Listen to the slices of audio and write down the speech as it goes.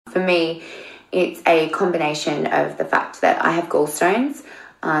For me, it's a combination of the fact that I have gallstones.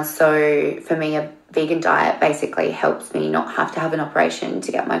 So for me, a vegan diet basically helps me not have to have an operation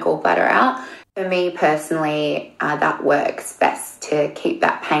to get my gallbladder out. For me personally, that works best to keep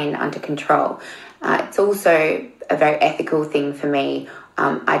that pain under control. It's also a very ethical thing for me.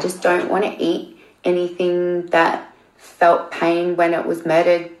 I just don't want to eat anything that felt pain when it was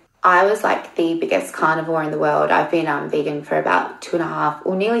murdered. I was like the biggest carnivore in the world. I've been vegan for about 2.5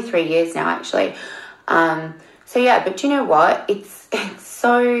 or nearly 3 years now, actually. So yeah, but you know what? It's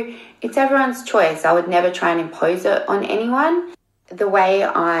everyone's choice. I would never try and impose it on anyone. The way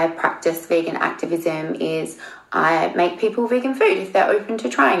I practice vegan activism is I make people vegan food if they're open to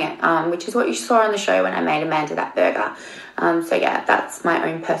trying it, which is what you saw on the show when I made Amanda that burger. So yeah, that's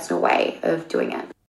my own personal way of doing it.